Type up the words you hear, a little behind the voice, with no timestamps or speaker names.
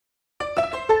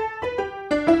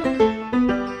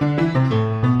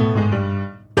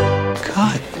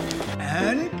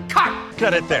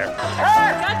set it there.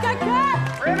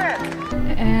 Cut!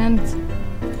 Ribbon! And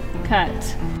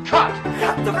cut. Cut!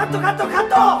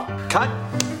 Cut!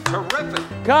 Terrific!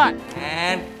 Cut!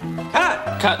 And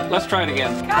cut! Cut. Let's try it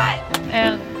again. Cut!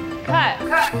 And cut.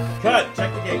 Cut!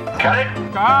 Check the gate. Cut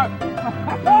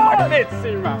it!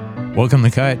 Welcome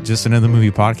to Cut, just another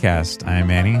movie podcast. I'm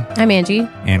Manny. I'm Angie.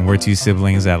 And we're two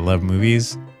siblings that love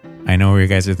movies. I know what you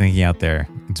guys are thinking out there.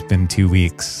 It's been 2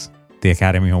 weeks. The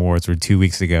Academy Awards were 2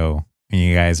 weeks ago, and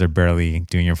you guys are barely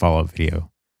doing your follow-up video.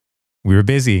 We were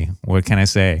busy. What can I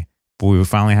say? But we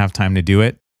finally have time to do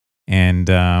it. And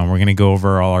we're going to go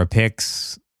over all our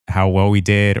picks, how well we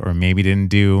did or maybe didn't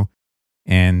do,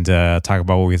 and talk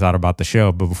about what we thought about the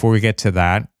show. But before we get to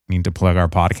that, we need to plug our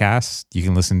podcast. You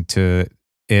can listen to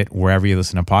it wherever you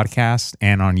listen to podcasts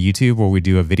and on YouTube where we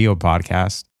do a video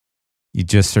podcast. You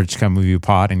just search Cut Movie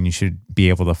Pod and you should be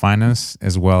able to find us,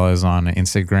 as well as on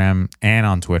Instagram and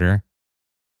on Twitter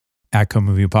at Cut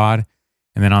Movie Pod.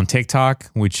 And then on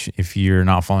TikTok, which if you're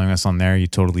not following us on there, you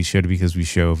totally should, because we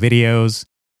show videos,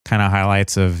 kind of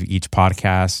highlights of each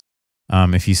podcast.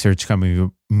 If you search Cut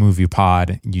Movie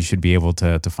Pod, you should be able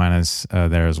to find us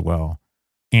there as well.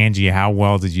 Angie, how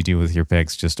well did you do with your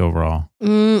picks just overall?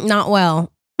 Not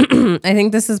well. I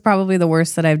think this is probably the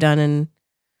worst that I've done in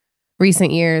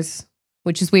recent years,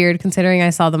 which is weird considering I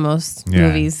saw the most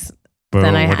movies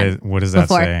than I had. What does that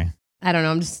before. say? I don't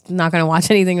know. I'm just not going to watch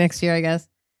anything next year, I guess.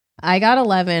 I got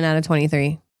 11 out of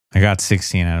 23. I got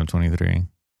 16 out of 23.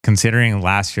 Considering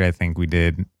last year, I think we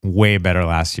did way better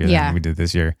last year than we did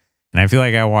this year. And I feel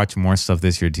like I watched more stuff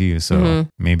this year too. So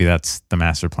maybe that's the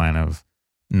master plan of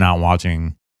not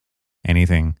watching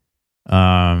anything.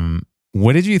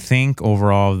 What did you think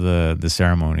overall of the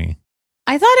ceremony?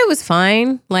 I thought it was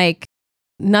fine. Like,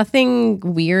 nothing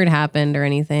weird happened or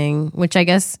anything, which I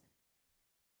guess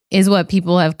is what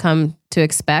people have come to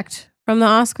expect from the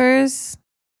Oscars,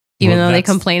 even though they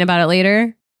complain about it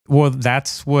later. Well,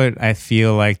 that's what I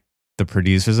feel like the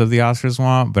producers of the Oscars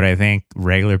want, but I think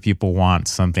regular people want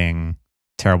something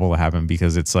terrible to happen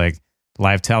because it's like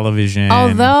live television.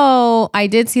 Although I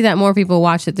did see that more people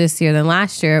watched it this year than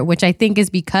last year, which I think is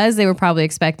because they were probably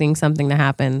expecting something to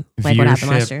happen like what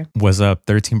happened last year. Was up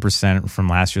 13% from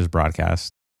last year's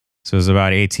broadcast. So it was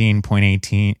about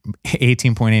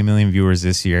 18.8 million viewers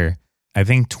this year. I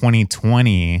think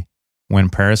 2020, when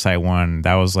Parasite won,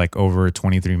 that was like over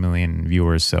 23 million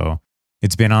viewers. So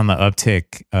it's been on the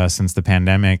uptick since the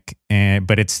pandemic,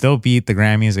 but it still beat the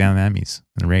Grammys and the Emmys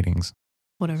in ratings.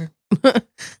 Whatever.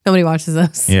 Nobody watches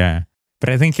those. Yeah. But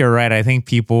I think you're right. I think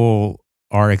people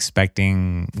were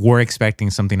expecting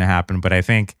something to happen. But I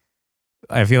feel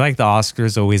like the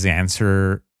Oscars always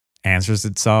answers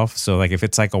itself. So like if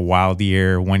it's like a wild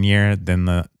year one year, then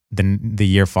the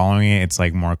year following it, it's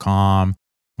like more calm,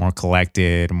 more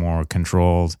collected, more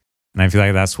controlled. And I feel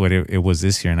like that's what it was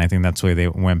this year. And I think that's why they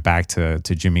went back to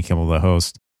Jimmy Kimmel, the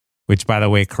host, which, by the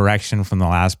way, correction from the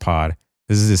last pod,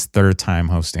 this is his third time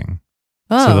hosting.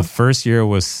 Oh. So the first year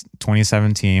was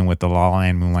 2017 with the La La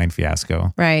Land Moonlight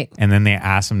fiasco. Right. And then they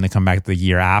asked him to come back the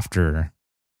year after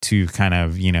to kind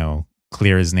of,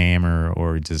 clear his name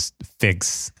or just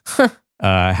fix,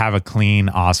 have a clean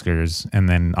Oscars. And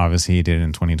then obviously he did it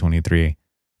in 2023.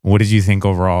 What did you think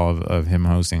overall of him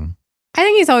hosting? I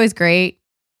think he's always great.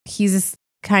 He's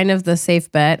kind of the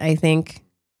safe bet, I think,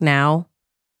 now.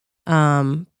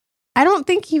 I don't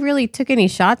think he really took any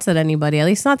shots at anybody, at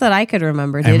least not that I could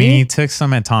remember. Did he? He took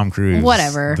some at Tom Cruise.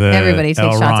 Whatever. Everybody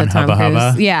takes shots at Tom Cruise.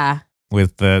 Hubba, yeah.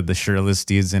 With the shirtless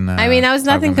dudes in I mean, that was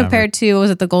nothing compared to, was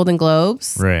it the Golden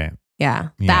Globes? Right. Yeah.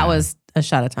 That was a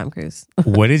shot at Tom Cruise.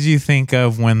 What did you think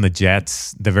of when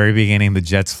the very beginning, the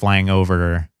jets flying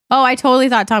over? Oh, I totally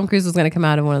thought Tom Cruise was going to come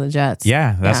out of one of the jets.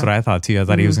 Yeah, that's what I thought too. I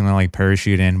thought he was going to like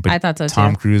parachute in, but I thought so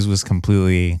Tom Cruise was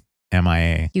completely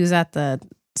MIA. He was at the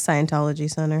Scientology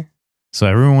Center. So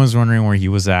everyone was wondering where he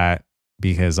was at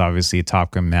because obviously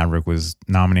Top Gun Maverick was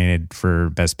nominated for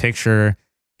Best Picture.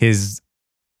 His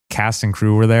cast and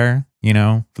crew were there,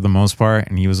 for the most part,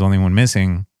 and he was the only one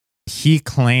missing. He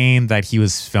claimed that he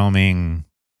was filming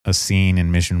a scene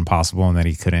in Mission Impossible and that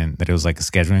he couldn't, that it was like a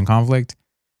scheduling conflict.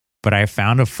 But I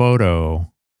found a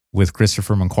photo with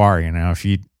Christopher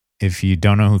McQuarrie. If you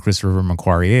don't know who Christopher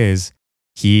McQuarrie is,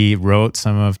 he wrote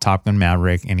some of Top Gun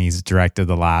Maverick and he's directed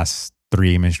the last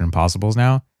 3 Mission Impossibles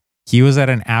now. He was at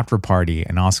an after party,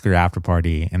 an Oscar after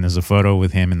party, and there's a photo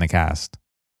with him in the cast.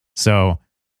 So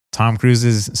Tom Cruise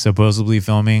is supposedly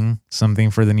filming something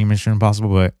for the new Mission Impossible,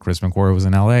 but Chris McQuarrie was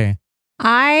in LA.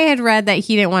 I had read that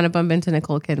he didn't want to bump into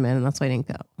Nicole Kidman, and that's why he didn't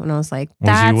go. And I was like,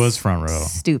 that's she was front row.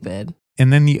 Stupid.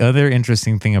 And then the other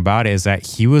interesting thing about it is that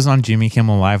he was on Jimmy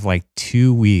Kimmel Live like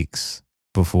 2 weeks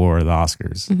before the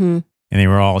Oscars. Mm-hmm. And they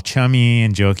were all chummy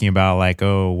and joking about like,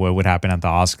 oh, what would happen at the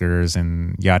Oscars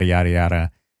and yada, yada,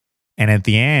 yada. And at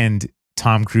the end,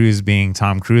 Tom Cruise being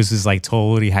Tom Cruise is like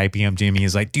totally hyping up Jimmy.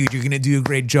 He's like, dude, you're going to do a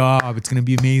great job. It's going to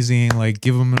be amazing. Like,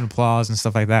 give him an applause and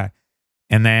stuff like that.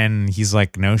 And then he's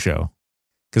like, no show.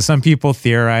 Because some people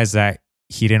theorize that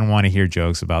he didn't want to hear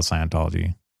jokes about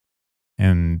Scientology.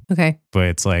 And, but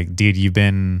it's like, dude, you've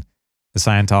been a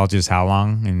Scientologist how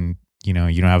long? And, you know,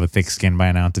 you don't have a thick skin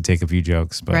by now to take a few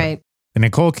jokes. But right. The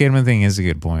Nicole Kidman thing is a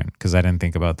good point because I didn't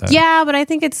think about that. Yeah, but I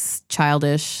think it's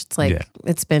childish. It's like,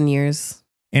 it's been years.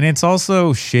 And it's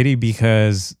also shitty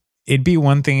because it'd be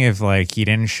one thing if like he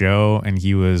didn't show and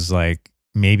he was like,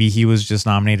 maybe he was just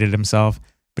nominated himself,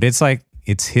 but it's like,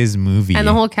 it's his movie. And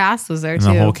the whole cast was there and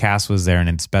too. The whole cast was there and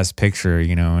it's Best Picture,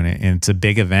 you know, and it's a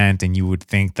big event and you would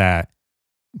think that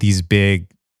these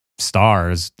big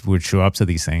stars would show up to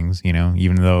these things, you know,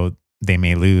 even though they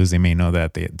may lose, they may know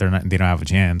that they don't have a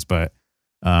chance, but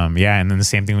yeah. And then the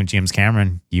same thing with James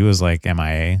Cameron. He was like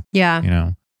MIA. Yeah. You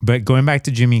know, but going back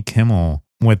to Jimmy Kimmel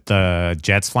with the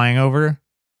jets flying over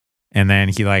and then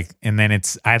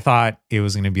I thought it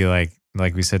was going to be like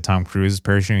we said, Tom Cruise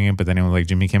parachuting it, but then it was like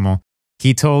Jimmy Kimmel.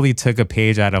 He totally took a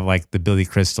page out of like the Billy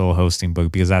Crystal hosting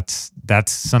book because that's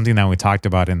something that we talked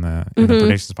about in the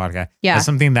Predictions podcast. Yeah. That's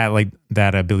something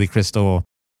that Billy Crystal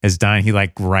has done. He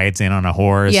like rides in on a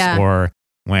horse or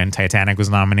when Titanic was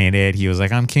nominated, he was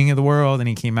like, I'm king of the world. And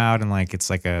he came out and like, it's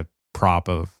like a prop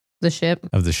of the ship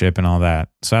and all that.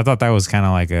 So I thought that was kind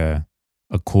of like a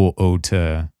cool ode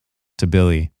to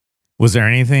Billy. Was there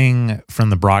anything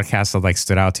from the broadcast that like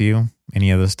stood out to you?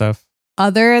 Any other stuff?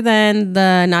 Other than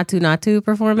the Natu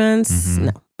performance?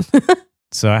 No.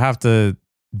 So I have to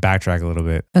backtrack a little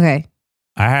bit. Okay.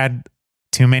 I had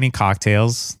too many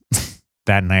cocktails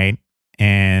that night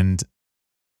and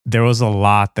there was a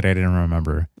lot that I didn't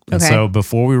remember. And so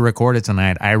before we recorded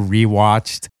tonight, I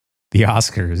rewatched the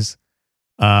Oscars.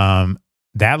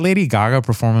 That Lady Gaga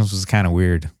performance was kind of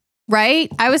weird.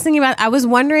 Right? I was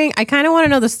wondering, I kind of want to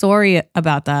know the story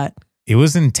about that. It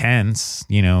was intense.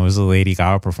 You know, it was a Lady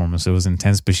Gaga performance. It was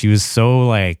intense, but she was so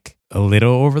like a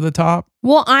little over the top.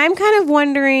 Well, I'm kind of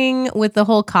wondering with the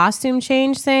whole costume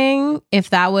change thing,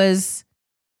 if that was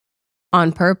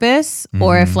on purpose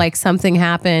or if like something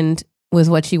happened with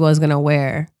what she was going to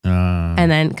wear. And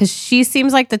then, because she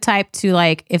seems like the type to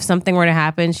like, if something were to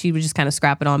happen, she would just kind of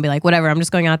scrap it all and be like, whatever, I'm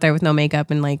just going out there with no makeup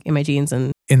and like in my jeans.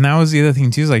 And that was the other thing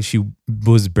too, is like she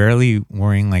was barely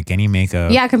wearing like any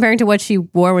makeup. Yeah, comparing to what she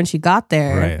wore when she got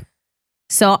there. Right.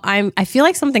 So I feel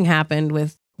like something happened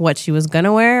with what she was going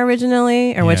to wear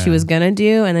originally or what she was going to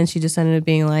do. And then she just ended up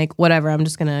being like, whatever, I'm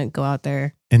just going to go out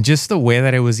there. And just the way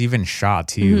that it was even shot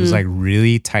too. It was like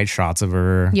really tight shots of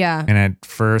her. Yeah. And at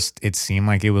first it seemed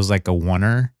like it was like a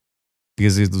oneer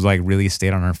because it was like really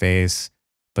stayed on her face.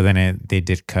 But then they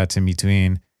did cuts in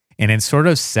between. And it sort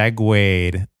of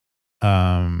segued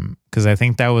because I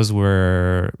think that was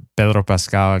where Pedro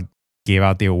Pascal gave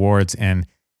out the awards and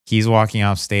he's walking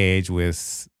off stage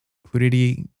with, who did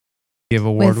he give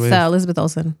award with? Elizabeth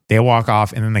Olsen. They walk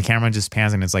off and then the camera just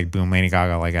pans and it's like boom, Lady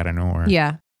Gaga like out of nowhere.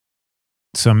 Yeah.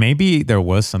 So maybe there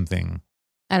was something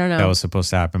I don't know that was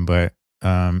supposed to happen, but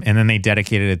and then they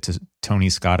dedicated it to Tony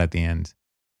Scott at the end,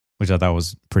 which I thought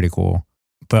was pretty cool.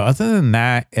 But other than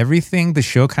that, everything, the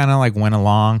show kind of like went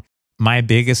along. My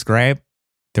biggest gripe,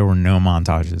 there were no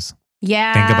montages.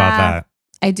 Yeah. Think about that.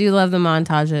 I do love the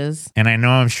montages. And I know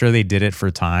I'm sure they did it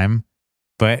for time,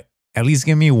 but at least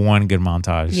give me one good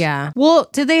montage. Yeah. Well,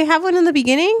 did they have one in the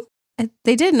beginning?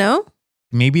 They did, no?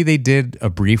 Maybe they did a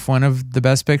brief one of the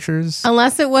best pictures.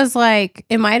 Unless it was like,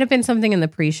 it might have been something in the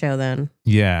pre-show then.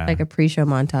 Yeah. Like a pre-show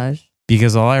montage.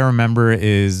 Because all I remember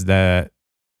is that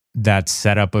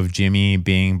setup of Jimmy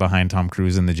being behind Tom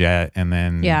Cruise in the jet and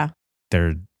then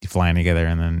they're flying together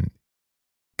and then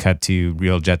cut to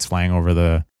real jets flying over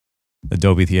the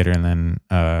Dolby Theater and then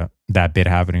that bit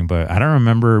happening. But I don't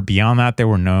remember, beyond that, there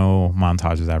were no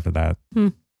montages after that.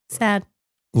 Sad.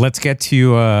 Let's get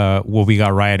to what we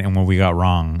got right and what we got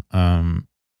wrong.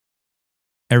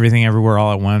 Everything Everywhere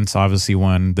All at Once obviously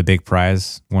won the big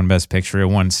prize, won Best Picture. It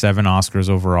won 7 Oscars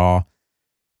overall.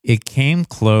 It came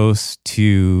close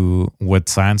to what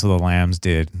Silence of the Lambs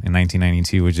did in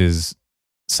 1992, which is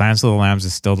Silence of the Lambs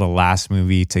is still the last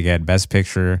movie to get Best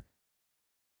Picture,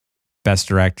 Best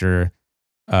Director,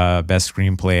 Best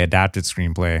Screenplay, Adapted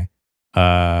Screenplay,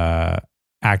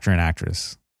 Actor and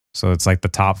Actress. So it's like the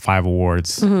top 5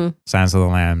 awards. Silence of the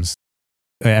Lambs.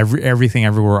 Everything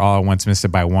Everywhere All at Once missed it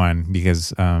by 1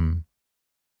 because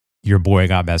Your Boy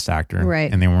got Best Actor.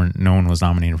 Right. And no one was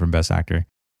nominated for Best Actor.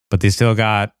 But they still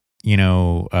got,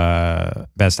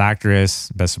 Best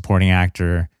Actress, Best Supporting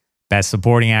Actor, Best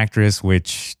Supporting Actress,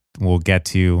 which we'll get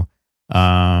to,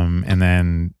 and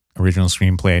then original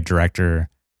screenplay, director,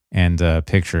 and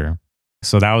picture.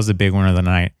 So that was the big one of the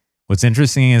night. What's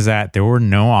interesting is that there were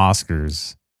no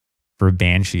Oscars for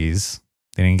Banshees.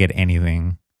 They didn't get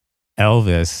anything.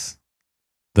 Elvis,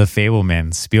 The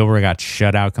Fableman, Spielberg got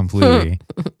shut out completely.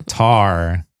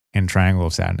 Tar, and Triangle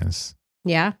of Sadness.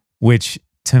 Yeah. Which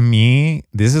to me,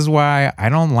 this is why I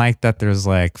don't like that there's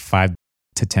like 5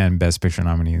 to 10 Best Picture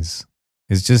nominees.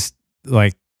 It's just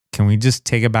like, can we just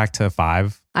take it back to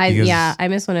 5? I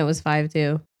miss when it was 5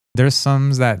 too. There's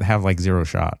some that have like 0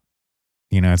 shot.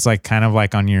 You know, it's like kind of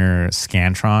like on your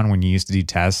Scantron when you used to do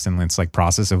tests and it's like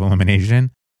process of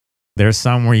elimination. There's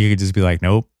some where you could just be like,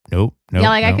 nope. Yeah,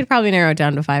 like I could probably narrow it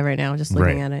down to 5 right now just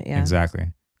looking at it. Yeah, exactly.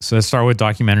 So let's start with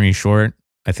documentary short.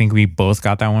 I think we both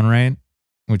got that one right,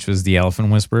 which was The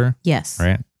Elephant Whisperer. Yes.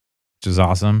 Right? Which is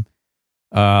awesome.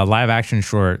 Live action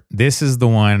short. This is the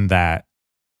one that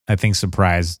I think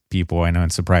surprised people. I know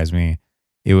it surprised me.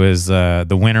 It was,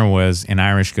 the winner was An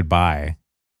Irish Goodbye.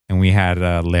 And we had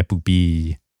Le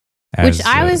Pupille. Which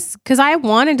because I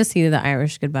wanted to see The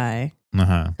Irish Goodbye.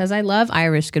 Uh-huh. Because I love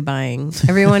Irish goodbying.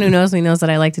 Everyone who knows me knows that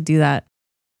I like to do that.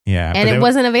 Yeah. And it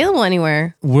wasn't available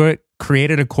anywhere. What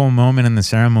created a cool moment in the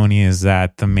ceremony is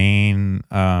that the main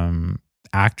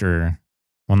actor,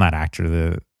 well, not actor,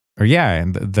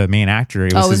 the main actor,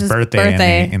 it was his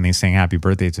birthday. And they sang happy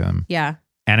birthday to him. Yeah.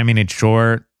 Animated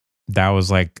short, that was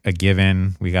like a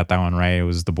given. We got that one right. It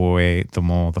was the boy, the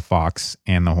mole, the fox,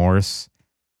 and the horse.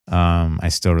 I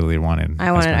still really wanted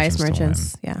Ice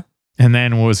Merchants. Yeah. And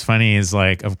then what was funny is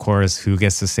like, of course, who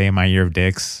gets to say My Year of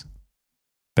Dicks?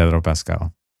 Pedro Pascal.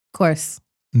 Of course.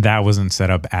 That wasn't set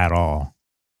up at all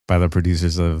by the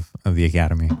producers of the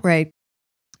Academy. Right.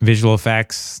 Visual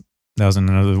effects. That was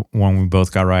another one we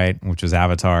both got right, which was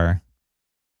Avatar.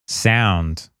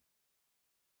 Sound.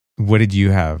 What did you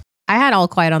have? I had All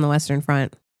Quiet on the Western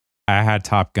Front. I had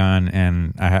Top Gun,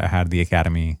 and I had the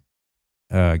Academy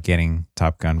getting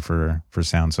Top Gun for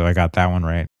sound. So I got that one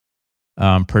right.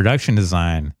 Production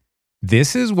design.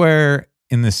 This is where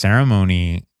in the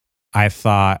ceremony, I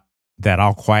thought that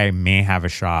All Quiet may have a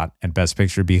shot at Best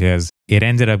Picture because it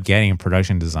ended up getting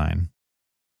production design,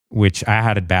 which I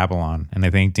had at Babylon. And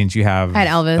I think, didn't you have? I had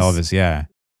Elvis. Elvis, yeah.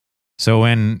 So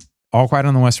when All Quiet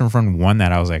on the Western Front won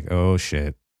that, I was like, oh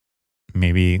shit,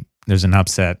 maybe there's an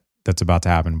upset that's about to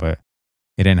happen, but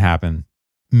it didn't happen.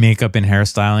 Makeup and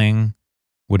hairstyling.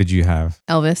 What did you have?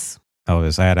 Elvis.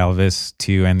 I had Elvis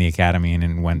too, and the Academy, and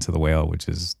then went to the Whale, which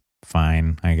is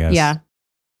fine, I guess. Yeah.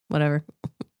 Whatever.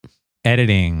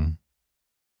 Editing.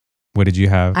 What did you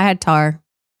have? I had Tar.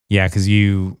 Yeah, because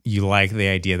you like the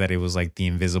idea that it was like the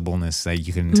invisibleness that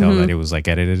you couldn't tell that it was like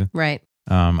edited. Right.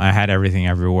 I had Everything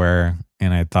Everywhere,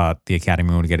 and I thought the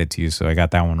Academy would get it too, so I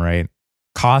got that one right.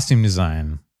 Costume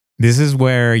design. This is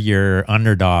where your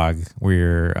underdog, where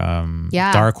your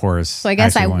dark horse. So I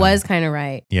guess I was kind of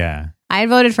right. Yeah. I had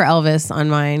voted for Elvis on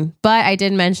mine, but I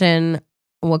did mention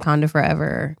Wakanda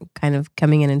Forever kind of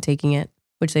coming in and taking it,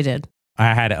 which they did.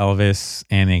 I had Elvis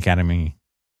and the Academy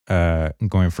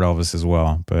going for Elvis as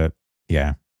well, but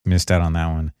yeah, missed out on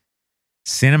that one.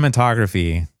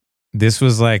 Cinematography. This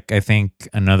was like, I think,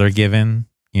 another given.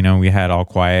 You know, we had All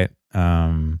Quiet,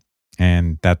 and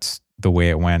that's the way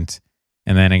it went.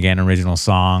 And then again, original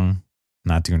song,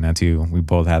 Natu. We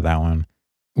both had that one.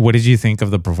 What did you think of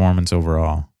the performance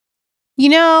overall? You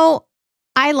know,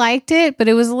 I liked it, but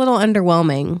it was a little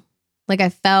underwhelming. Like I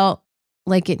felt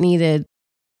like it needed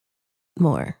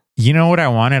more. You know what I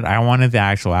wanted? I wanted the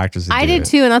actual actors to I do did it.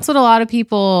 too. And that's what a lot of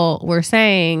people were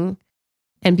saying.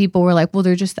 And people were like, well,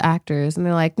 they're just actors. And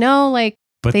they're like, no, like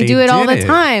But they do it all the did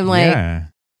time. Like, yeah.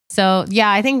 So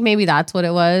yeah, I think maybe that's what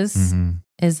it was,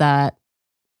 is that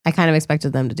I kind of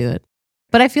expected them to do it.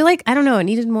 But I feel like, I don't know, it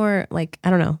needed more, like, I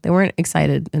don't know. They weren't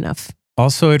excited enough.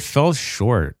 Also, it fell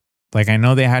short. Like, I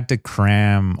know they had to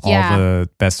cram all the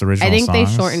best original songs. I think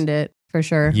they shortened it for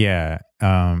sure. Yeah.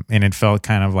 And it felt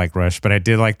kind of like rushed. But I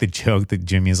did like the joke that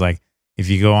Jimmy's like, if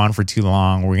you go on for too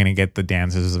long, we're going to get the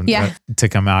dancers to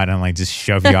come out and like just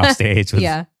shove you off stage.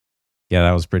 Yeah,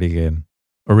 that was pretty good.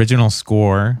 Original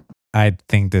score. I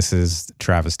think this is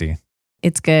travesty.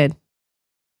 It's good.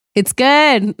 It's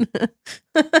good.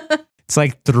 It's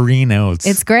like 3 notes.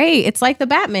 It's great. It's like the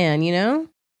Batman, you know?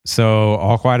 So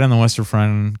All Quiet on the Western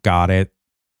Front got it.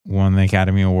 Won the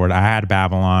Academy Award. I had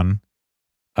Babylon.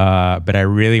 But I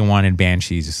really wanted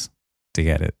Banshees to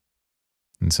get it.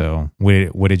 And so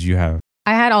what did you have?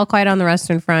 I had All Quiet on the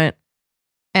Western Front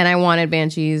and I wanted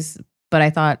Banshees, but I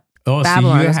thought Babylon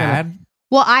so you was had?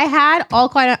 Well, I had All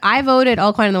Quiet. I voted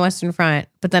All Quiet on the Western Front,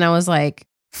 but then I was like,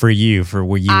 For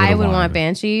what you I would want want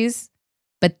Banshees.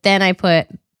 But then I put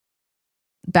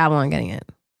Babylon getting it.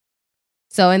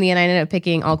 So in the end, I ended up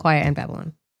picking All Quiet and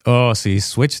Babylon. Oh, so you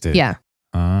switched it? Yeah.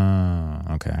 Oh,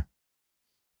 okay.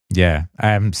 Yeah,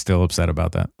 I'm still upset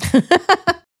about that.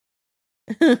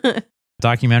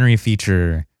 Documentary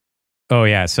feature. Oh,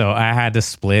 yeah. So I had to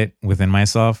split within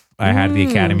myself. I had the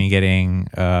Academy getting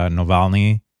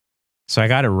Navalny. So I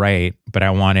got it right, but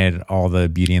I wanted all the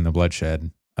Beauty and the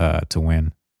Bloodshed to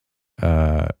win.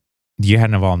 You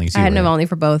had Navalny too, I had right? Navalny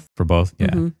for both. For both, yeah.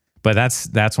 Mm-hmm. But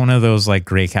that's one of those like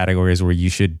great categories where you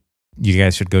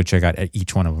guys should go check out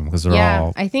each one of them because they're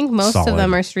all I think most solid. of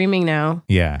them are streaming now.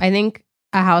 Yeah. I think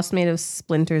A House Made of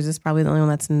Splinters is probably the only one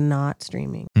that's not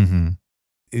streaming. Mm-hmm.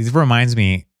 It reminds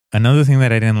me, another thing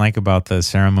that I didn't like about the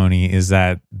ceremony is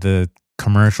that the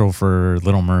commercial for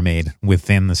Little Mermaid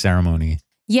within the ceremany.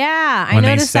 Yeah, I When they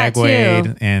noticed that too.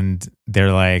 segued and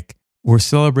they're like, we're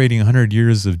celebrating 100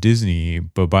 years of Disney,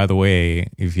 but by the way,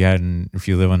 if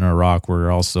you live under a rock, we're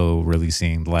also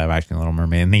releasing the live action Little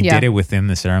Mermaid. And they did it within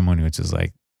the ceremony, which is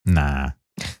like, nah,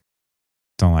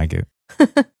 don't like it.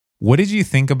 What did you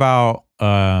think about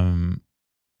going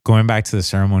back to the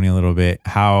ceremony a little bit,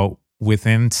 how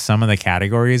within some of the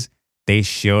categories, they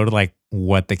showed like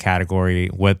what the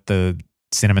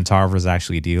cinematographers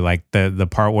actually do? Like the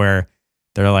part where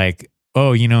they're like,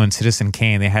 oh, in Citizen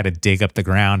Kane, they had to dig up the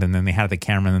ground and then they had the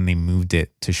camera and then they moved it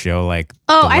to show like.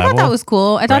 Oh, I thought that was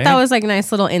cool. I thought that right? was like a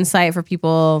nice little insight for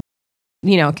people,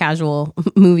 casual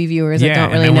movie viewers that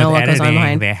don't really know what goes on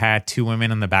behind. They had two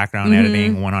women in the background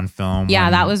editing, one on film. Yeah,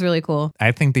 that was really cool.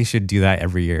 I think they should do that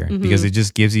every year because it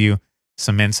just gives you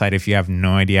some insight if you have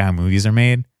no idea how movies are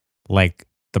made, like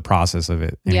the process of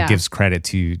it. And it gives credit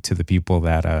to the people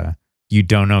that you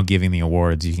don't know giving the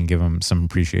awards. You can give them some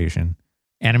appreciation.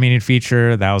 Animated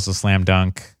feature, that was a slam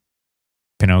dunk.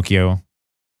 Pinocchio,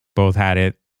 both had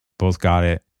it, both got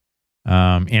it.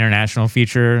 International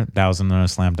feature, that was another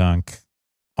slam dunk.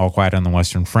 All Quiet on the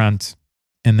Western Front.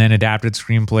 And then adapted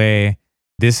screenplay.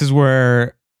 This is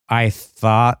where I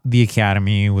thought the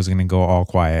Academy was going to go All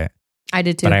Quiet. I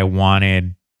did too. But I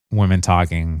wanted Women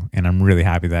Talking, and I'm really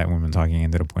happy that Women Talking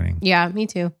ended up winning. Yeah, me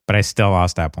too. But I still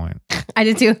lost that point. I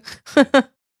did too.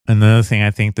 Another thing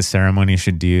I think the ceremony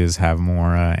should do is have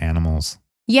more animals.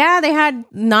 Yeah, they had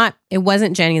it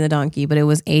wasn't Jenny the donkey, but it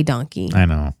was a donkey. I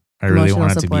know. I really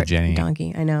wanted to be Jenny.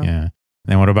 Donkey, I know. Yeah.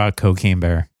 Then what about Cocaine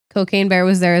Bear? Cocaine Bear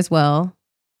was there as well.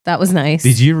 That was nice.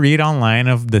 Did you read online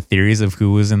of the theories of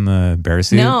who was in the bear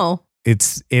suit? No.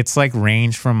 It's like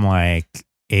range from like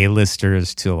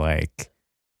A-listers to like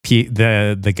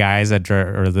the guys that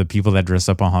or the people that dress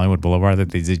up on Hollywood Boulevard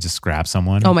that they just grab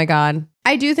someone. Oh my God.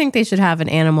 I do think they should have an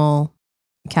animal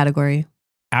category.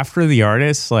 After the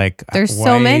artists, like there's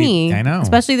so many. I know.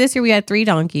 Especially this year we had 3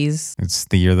 donkeys. It's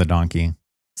the year of the donkey.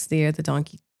 It's the year the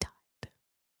donkey died.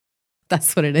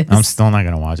 That's what it is. I'm still not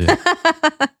going to watch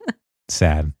it.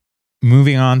 Sad.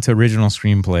 Moving on to original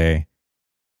screenplay.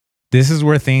 This is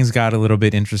where things got a little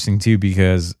bit interesting too,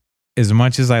 because as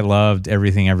much as I loved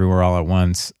Everything Everywhere All at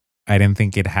Once, I didn't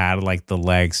think it had like the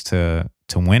legs to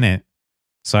win it.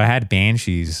 So I had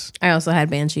Banshees. I also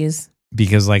had Banshees.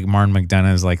 Because like Martin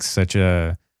McDonagh is like such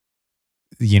a,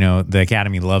 the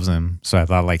Academy loves him. So I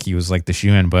thought like he was like the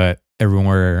shoo-in, but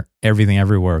Everything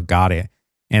Everywhere got it.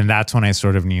 And that's when I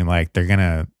sort of knew like they're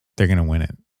gonna win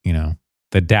it.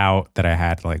 The doubt that I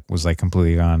had like was like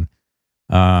completely gone.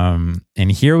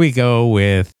 And here we go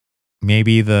with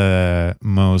maybe the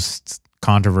most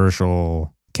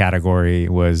controversial category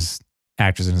was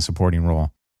actress in a supporting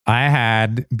role. I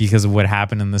had, because of what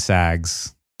happened in the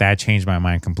SAGs, that changed my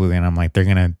mind completely. And I'm like,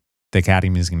 the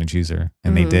Academy is going to choose her.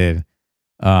 And they did.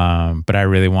 But I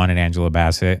really wanted Angela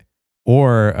Bassett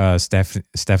or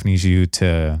Stephanie Hsu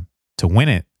to win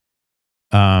it.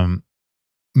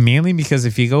 Mainly because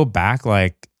if you go back,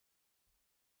 like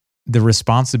the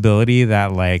responsibility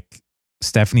that like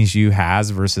Stephanie Hsu has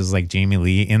versus like Jamie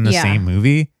Lee in the same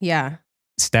movie. Yeah.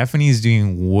 Stephanie's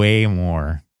doing way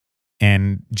more.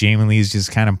 And Jamie Lee's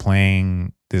just kind of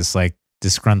playing this like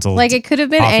disgruntled. Like it could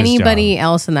have been anybody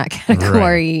else in that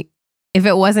category. Right. If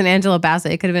it wasn't Angela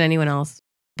Bassett, it could have been anyone else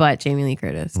but Jamie Lee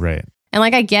Curtis. Right. And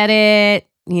like I get it.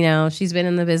 She's been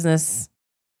in the business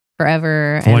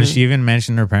forever. Well, and she even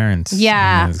mentioned her parents.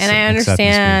 Yeah. And I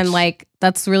understand like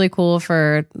that's really cool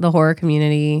for the horror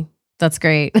community. That's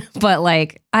great. But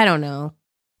like, I don't know.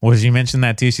 Well, she mentioned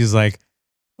that too. She's like,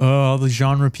 oh, all the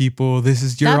genre people, this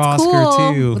is your that's Oscar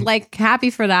cool. too. Like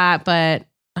happy for that. But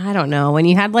I don't know. When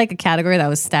you had like a category that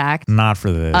was stacked. Not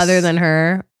for this. Other than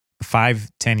her.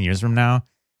 5-10 years from now,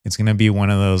 it's going to be one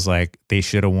of those like they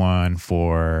should have won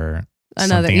for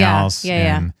something else.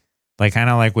 Yeah. And like kind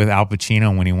of like with Al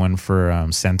Pacino when he won for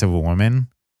Scent of a Woman,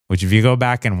 which if you go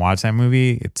back and watch that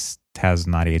movie, it has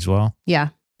not aged well. Yeah.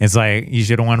 It's like you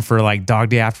should have won for like Dog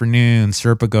Day Afternoon,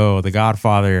 Serpico, The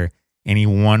Godfather, and he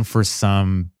won for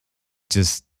some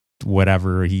just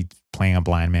whatever. He playing a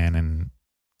blind man and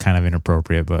kind of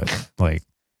inappropriate, but like,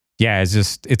 yeah,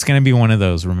 it's going to be one of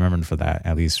those remembered for that,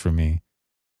 at least for me.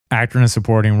 Actor in a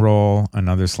supporting role,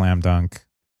 another slam dunk.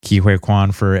 Ke Huy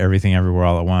Quan for Everything Everywhere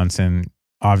All at Once, and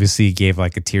obviously gave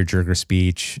like a tearjerker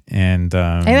speech. And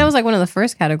I think that was like one of the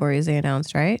first categories they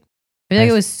announced, right? I think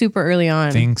it was super early on.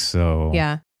 I think so.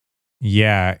 Yeah.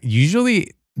 Yeah.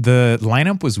 Usually the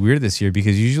lineup was weird this year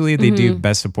because usually they do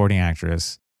Best Supporting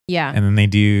Actress. Yeah. And then they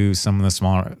do some of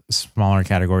the smaller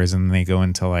categories and then they go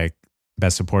into like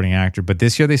Best Supporting Actor. But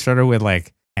this year they started with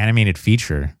like Animated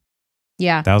Feature.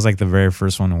 Yeah. That was like the very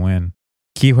first one to win.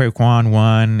 Ke Huy Quan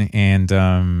won and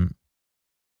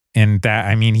that,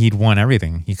 I mean, he'd won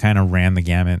everything. He kind of ran the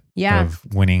gamut of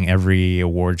winning every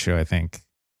award show, I think.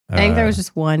 I think there was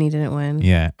just one he didn't win.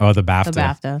 Yeah. Oh, the BAFTA. The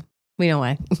BAFTA. We know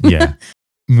why. Yeah.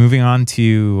 Moving on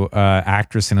to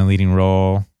actress in a leading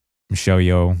role. Michelle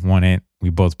Yeoh won it. We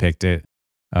both picked it.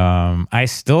 I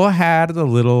still had the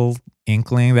little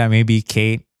inkling that maybe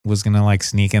Kate was going to like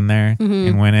sneak in there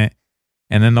and win it.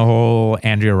 And then the whole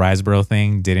Andrea Riseborough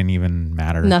thing didn't even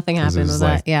matter. Nothing happened with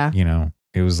like, that. Yeah. You know,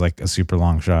 it was like a super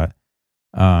long shot.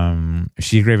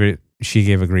 She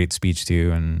gave a great speech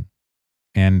too.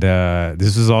 And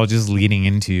this was all just leading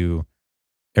into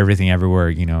Everything Everywhere,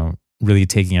 you know, really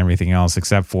taking everything else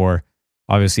except for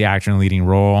obviously actor in a leading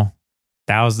role.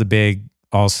 That was the big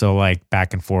also like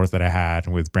back and forth that I had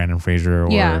with Brandon Fraser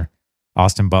or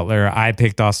Austin Butler. I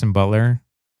picked Austin Butler,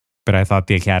 but I thought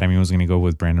the Academy was going to go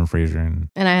with Brandon Fraser. And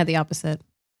I had the opposite.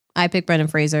 I picked Brendan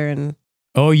Fraser and...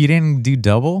 Oh, you didn't do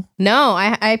double? No,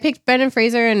 I picked Brendan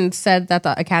Fraser and said that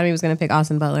the Academy was going to pick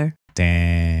Austin Butler.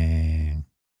 Dang.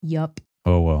 Yup.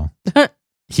 Oh, well.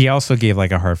 He also gave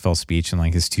like a heartfelt speech and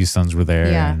like his two sons were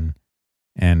there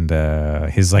and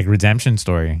his like redemption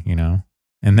story, you know?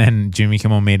 And then Jimmy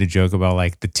Kimmel made a joke about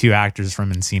like the two actors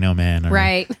from Encino Man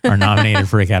are nominated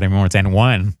for Academy Awards and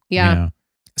won. Yeah. You know?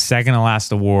 Second to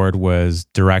last award was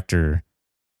director.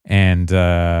 And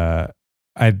I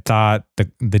thought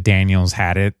the Daniels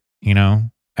had it, you know?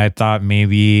 I thought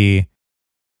maybe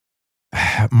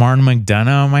Martin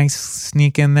McDonagh might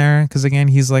sneak in there because again,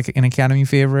 he's like an Academy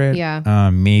favorite. Yeah.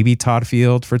 Maybe Todd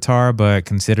Field for Tar, but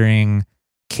considering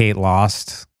Kate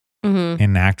lost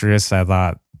in actress, I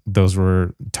thought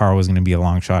Tar was going to be a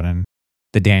long shot and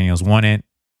the Daniels won it.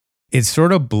 It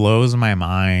sort of blows my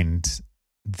mind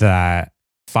that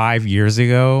 5 years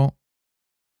ago,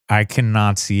 I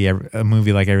cannot see a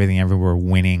movie like Everything Everywhere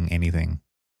winning anything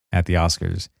at the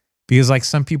Oscars. Because like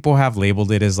some people have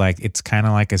labeled it as like, it's kind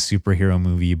of like a superhero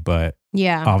movie, but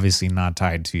obviously not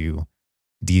tied to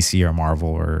DC or Marvel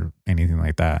or anything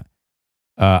like that.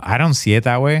 I don't see it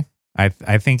that way.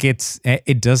 I think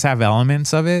it does have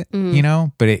elements of it, you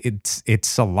know, but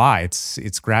it's a lot.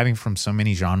 It's grabbing from so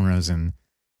many genres and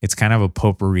it's kind of a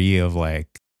potpourri of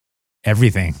like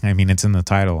everything. I mean, it's in the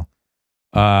title.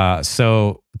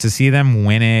 So to see them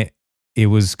win it, it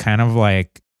was kind of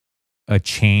like a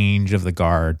change of the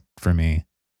guard for me.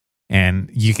 And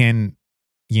you can,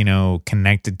 you know,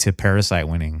 connect it to Parasite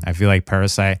winning. I feel like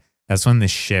Parasite, that's when the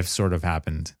shift sort of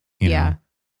happened, you know,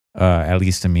 at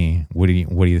least to me. What do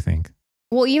you think?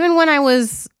 Well, even when I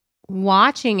was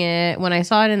watching it, when I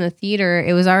saw it in the theater,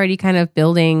 it was already kind of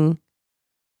building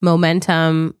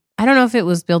momentum. I don't know if it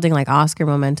was building like Oscar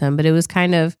momentum, but it was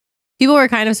kind of, people were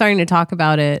kind of starting to talk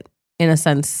about it in a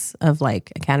sense of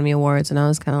like Academy Awards. And I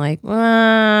was kind of like,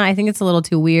 I think it's a little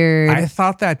too weird. I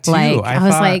thought that too. Like, I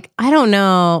was like, I don't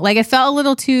know. Like it felt a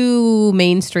little too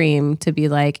mainstream to be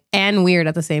like, and weird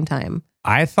at the same time.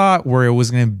 I thought where it was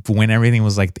going to win everything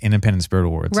was like the Independent Spirit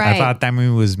Awards. Right. I thought that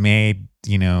movie was made,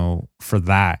 you know, for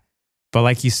that. But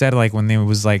like you said, like when there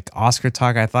was like Oscar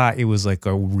talk, I thought it was like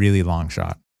a really long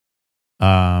shot.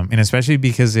 And especially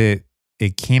because it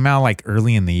came out like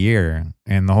early in the year.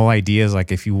 And the whole idea is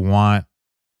like, if you want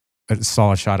a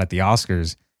solid shot at the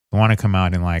Oscars, you want to come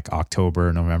out in like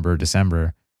October, November,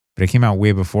 December. But it came out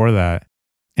way before that.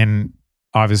 And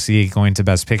obviously going to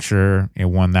Best Picture, it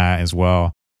won that as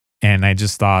well. And I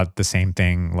just thought the same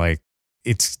thing. Like,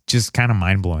 it's just kind of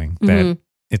mind blowing that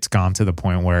it's gone to the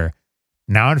point where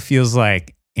now it feels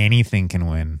like anything can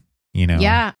win, you know?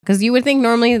 Yeah. Because you would think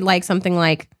normally like something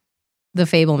like The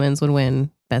Fabelmans would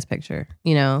win Best Picture,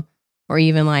 you know, or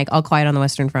even like All Quiet on the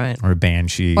Western Front, or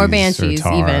Banshees, or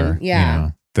Tar, even, you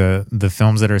know, the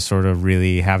films that are sort of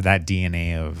really have that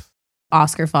DNA of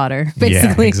Oscar fodder,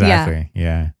 basically. Yeah, exactly.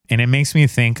 Yeah. And it makes me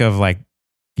think of like,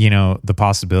 you know, the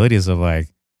possibilities of like,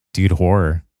 dude,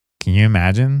 horror. Can you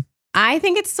imagine I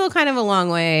think it's still kind of a long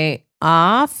way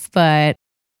off, but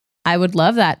I would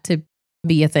love that to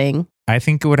be a thing. I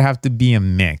think it would have to be a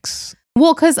mix.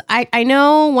 Well, because I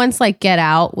know once like Get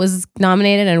Out was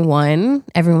nominated and won,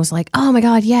 everyone was like, oh my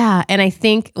God, yeah. And I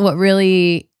think what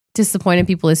really disappointed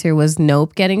people this year was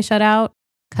Nope getting shut out.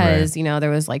 Because, you know, there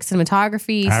was like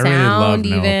cinematography, I sound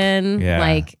really love even. Nope. Yeah.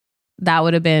 Like that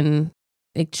would have been,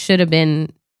 it should have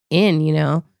been in, you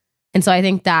know. And so I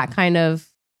think that kind of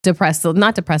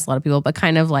not depressed a lot of people, but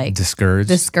kind of like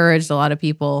discouraged a lot of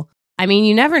people. I mean,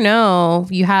 you never know.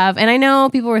 And I know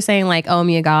people were saying like, oh,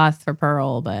 Mia Goth for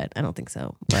Pearl, but I don't think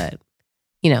so. But,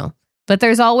 you know, but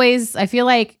there's always, I feel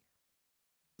like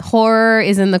horror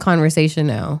is in the conversation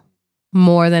now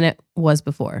more than it was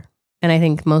before. And I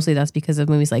think mostly that's because of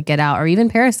movies like Get Out or even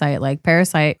Parasite. Like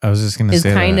Parasite I was just gonna is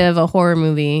say kind that. of a horror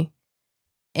movie.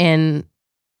 And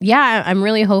yeah, I'm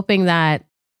really hoping that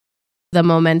the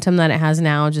momentum that it has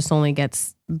now just only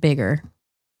gets bigger.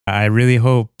 I really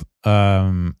hope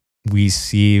we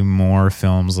see more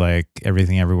films like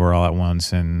Everything Everywhere All at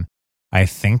Once. And I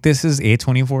think this is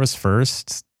A24's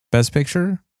first Best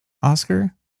Picture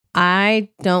Oscar. I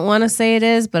don't want to say it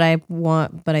is, but I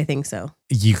think so.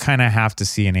 You kind of have to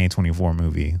see an A24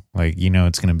 movie. Like, you know,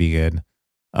 it's going to be good.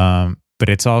 But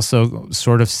it's also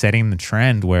sort of setting the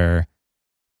trend where,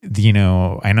 you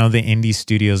know, I know the indie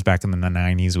studios back in the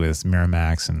 90s with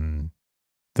Miramax and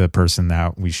the person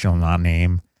that we shall not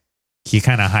name, he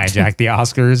kind of hijacked the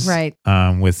Oscars, right?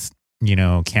 With, you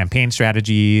know, campaign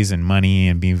strategies and money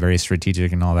and being very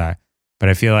strategic and all that. But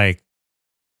I feel like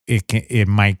it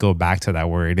might go back to that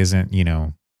where it isn't, you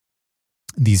know,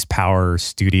 these power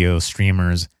studio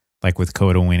streamers like with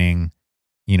Coda winning,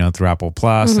 you know, through Apple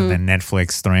Plus, and then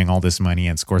Netflix throwing all this money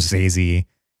at Scorsese,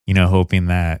 you know, hoping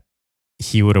that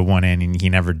he would have won it and he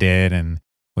never did, and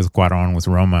with Cuarón with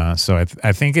Roma. So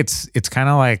I think it's kind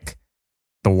of like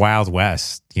the Wild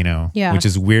West, you know, which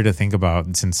is weird to think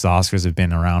about since the Oscars have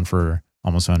been around for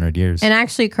almost 100 years. And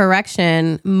actually,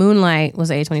 correction, Moonlight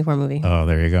was a A24 movie. Oh,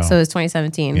 there you go. So it's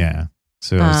 2017. Yeah.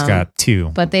 So it's got 2.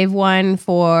 But they've won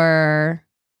for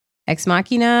Ex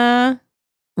Machina,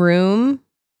 Room,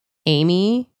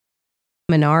 Amy,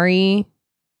 Minari,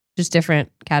 just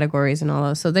different categories and all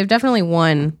those. So they've definitely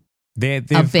won they've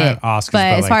a bit. had Oscars. But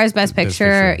as like, far as Best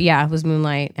Picture, yeah, it was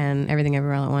Moonlight and Everything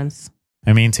Everywhere All at Once.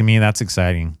 I mean, to me, that's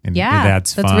exciting. Yeah,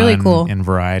 that's fun really cool. And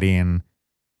variety, and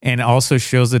also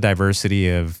shows the diversity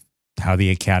of how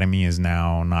the Academy is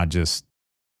now not just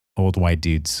old white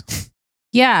dudes.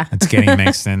 Yeah. It's getting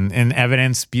mixed and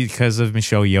evidence because of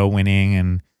Michelle Yeoh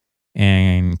winning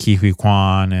and Ke Huy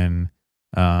Quan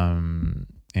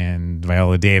and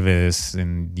Viola Davis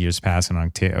in years past, and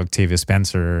Octavia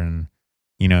Spencer, and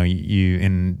you know, you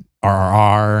in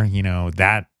RRR, you know,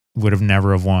 that would have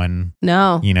never have won.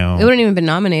 No. You know, it wouldn't even been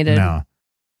nominated. No.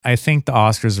 I think the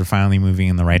Oscars are finally moving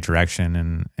in the right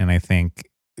direction, and I think,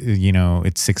 you know,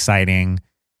 it's exciting,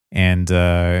 and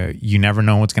you never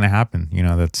know what's going to happen. You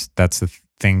know, that's the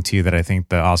thing too, that I think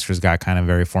the Oscars got kind of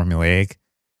very formulaic,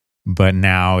 but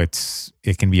now it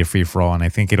can be a free for all, and I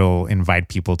think it'll invite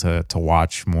people to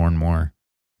watch more and more.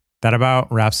 That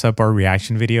about wraps up our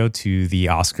reaction video to the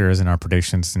Oscars and our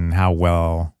predictions and how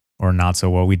well or not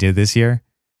so well we did this year.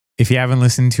 If you haven't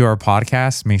listened to our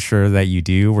podcast, make sure that you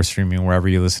do. We're streaming wherever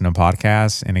you listen to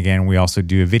podcasts. And again, we also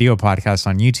do a video podcast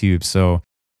on YouTube. So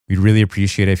we'd really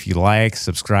appreciate it if you like,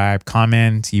 subscribe,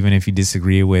 comment, even if you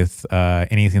disagree with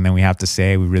anything that we have to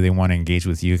say. We really want to engage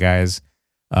with you guys.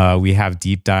 We have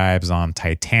deep dives on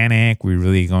Titanic. We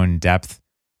really go in depth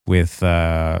with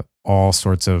all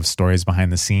sorts of stories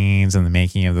behind the scenes and the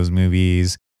making of those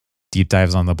movies. Deep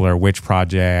dives on the Blair Witch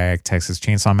Project, Texas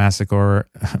Chainsaw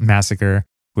Massacre.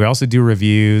 We also do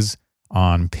reviews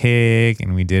on Pig,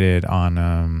 and we did it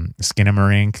on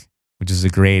Skinamarink, which is a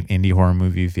great indie horror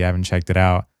movie if you haven't checked it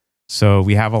out. So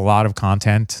we have a lot of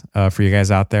content for you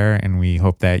guys out there, and we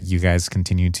hope that you guys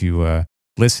continue to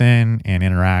listen and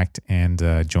interact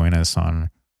and join us on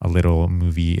a little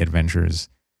movie adventures.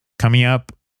 Coming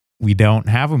up, we don't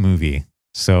have a movie,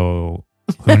 so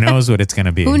who knows what it's going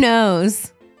to be. Who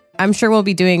knows? I'm sure we'll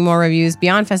be doing more reviews.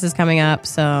 Beyond Fest is coming up,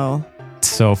 so... It's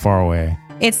so far away.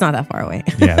 It's not that far away.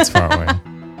 Yeah, it's far away.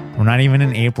 We're not even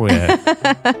in April yet,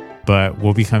 but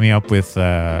we'll be coming up with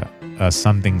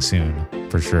something soon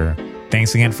for sure.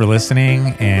 Thanks again for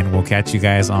listening, and we'll catch you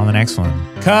guys on the next one.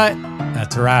 Cut!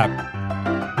 That's a wrap.